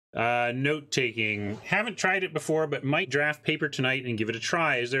Note-taking. Haven't tried it before, but might draft paper tonight and give it a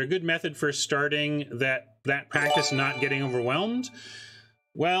try. Is there a good method for starting that practice, not getting overwhelmed?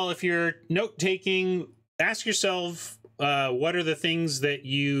 Well, if you're note-taking, ask yourself, what are the things that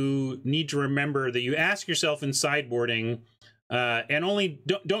you need to remember that you ask yourself in sideboarding, and only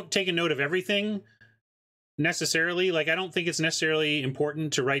don't take a note of everything necessarily. Like, I don't think it's necessarily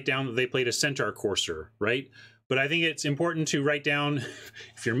important to write down that they played a Centaur Courser, right? But I think it's important to write down,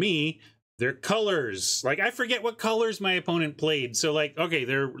 if you're me, their colors. Like, I forget what colors my opponent played. So, like, okay,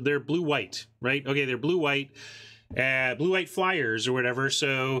 they're blue-white, right? Okay, they're blue-white, blue-white flyers or whatever.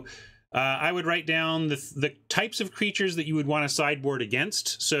 So I would write down the types of creatures that you would want to sideboard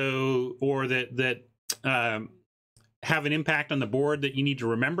against. So, or that have an impact on the board that you need to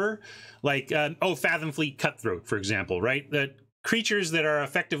remember. Like, Fathomfleet Cutthroat, for example, right? That creatures that are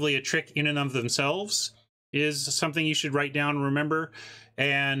effectively a trick in and of themselves is something you should write down and remember,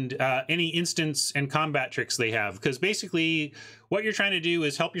 and any instance and combat tricks they have. Because basically what you're trying to do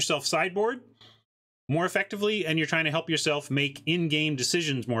is help yourself sideboard more effectively, and you're trying to help yourself make in-game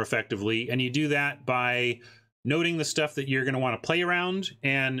decisions more effectively, and you do that by noting the stuff that you're going to want to play around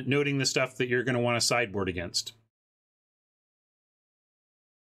and noting the stuff that you're going to want to sideboard against.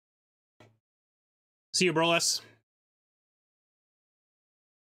 See you, Broles.